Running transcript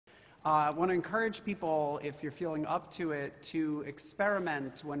I want to encourage people, if you're feeling up to it, to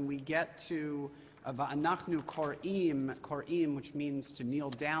experiment when we get to Va'anachnu Kor'im, which means to kneel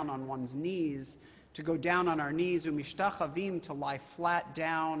down on one's knees, to go down on our knees, Umishtachavim, to lie flat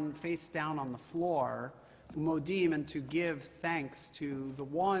down, face down on the floor, Umodim, and to give thanks to the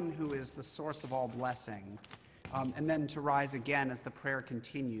one who is the source of all blessing, and then to rise again as the prayer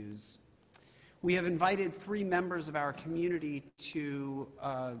continues. We have invited 3 members of our community to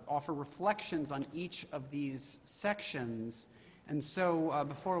offer reflections on each of these sections. And so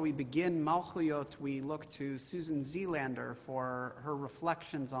before we begin Malchuyot, we look to Susan Zeelander for her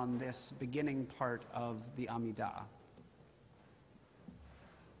reflections on this beginning part of the Amidah.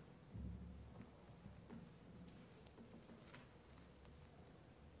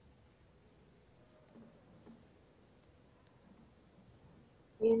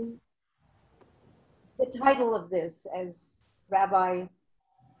 The title of this, as Rabbi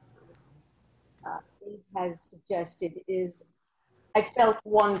has suggested, is I Felt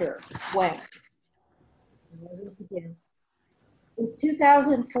Wonder When. In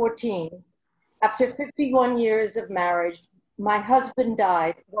 2014, after 51 years of marriage, my husband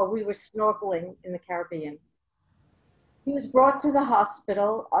died while we were snorkeling in the Caribbean. He was brought to the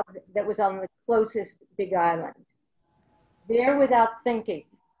hospital that was on the closest big island. There, without thinking,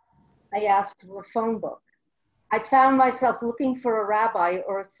 I asked for a phone book. I found myself looking for a rabbi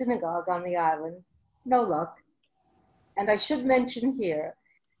or a synagogue on the island. No luck. And I should mention here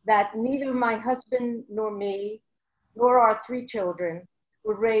that neither my husband nor me, nor our 3 children,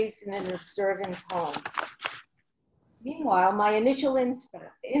 were raised in an observant home. Meanwhile, my initial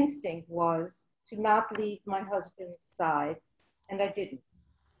instinct was to not leave my husband's side, and I didn't.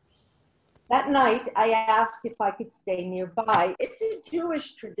 That night, I asked if I could stay nearby. It's a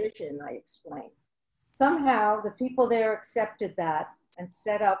Jewish tradition, I explained. Somehow, the people there accepted that and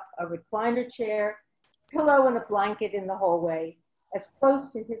set up a recliner chair, pillow, and a blanket in the hallway, as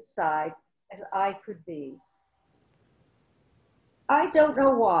close to his side as I could be. I don't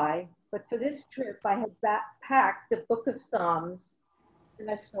know why, but for this trip, I had packed a book of Psalms, and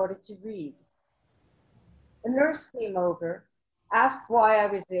I started to read. A nurse came over, asked why I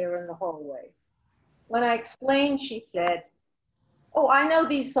was there in the hallway. When I explained, she said, "Oh, I know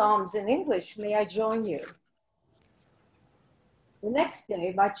these Psalms in English. May I join you?" The next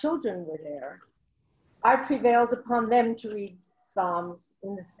day, my children were there. I prevailed upon them to read Psalms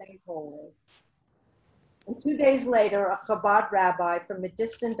in the same hallway. And 2 days later, a Chabad rabbi from a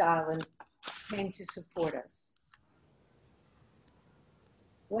distant island came to support us.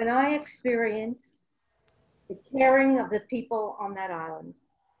 When I experienced the caring of the people on that island,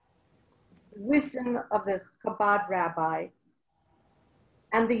 the wisdom of the Chabad rabbi,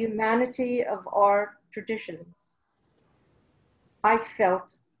 and the humanity of our traditions, I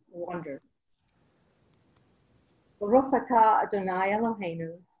felt wonder. Baruch atah Adonai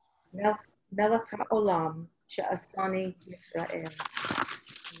Eloheinu, melech haolam she'asani Yisrael.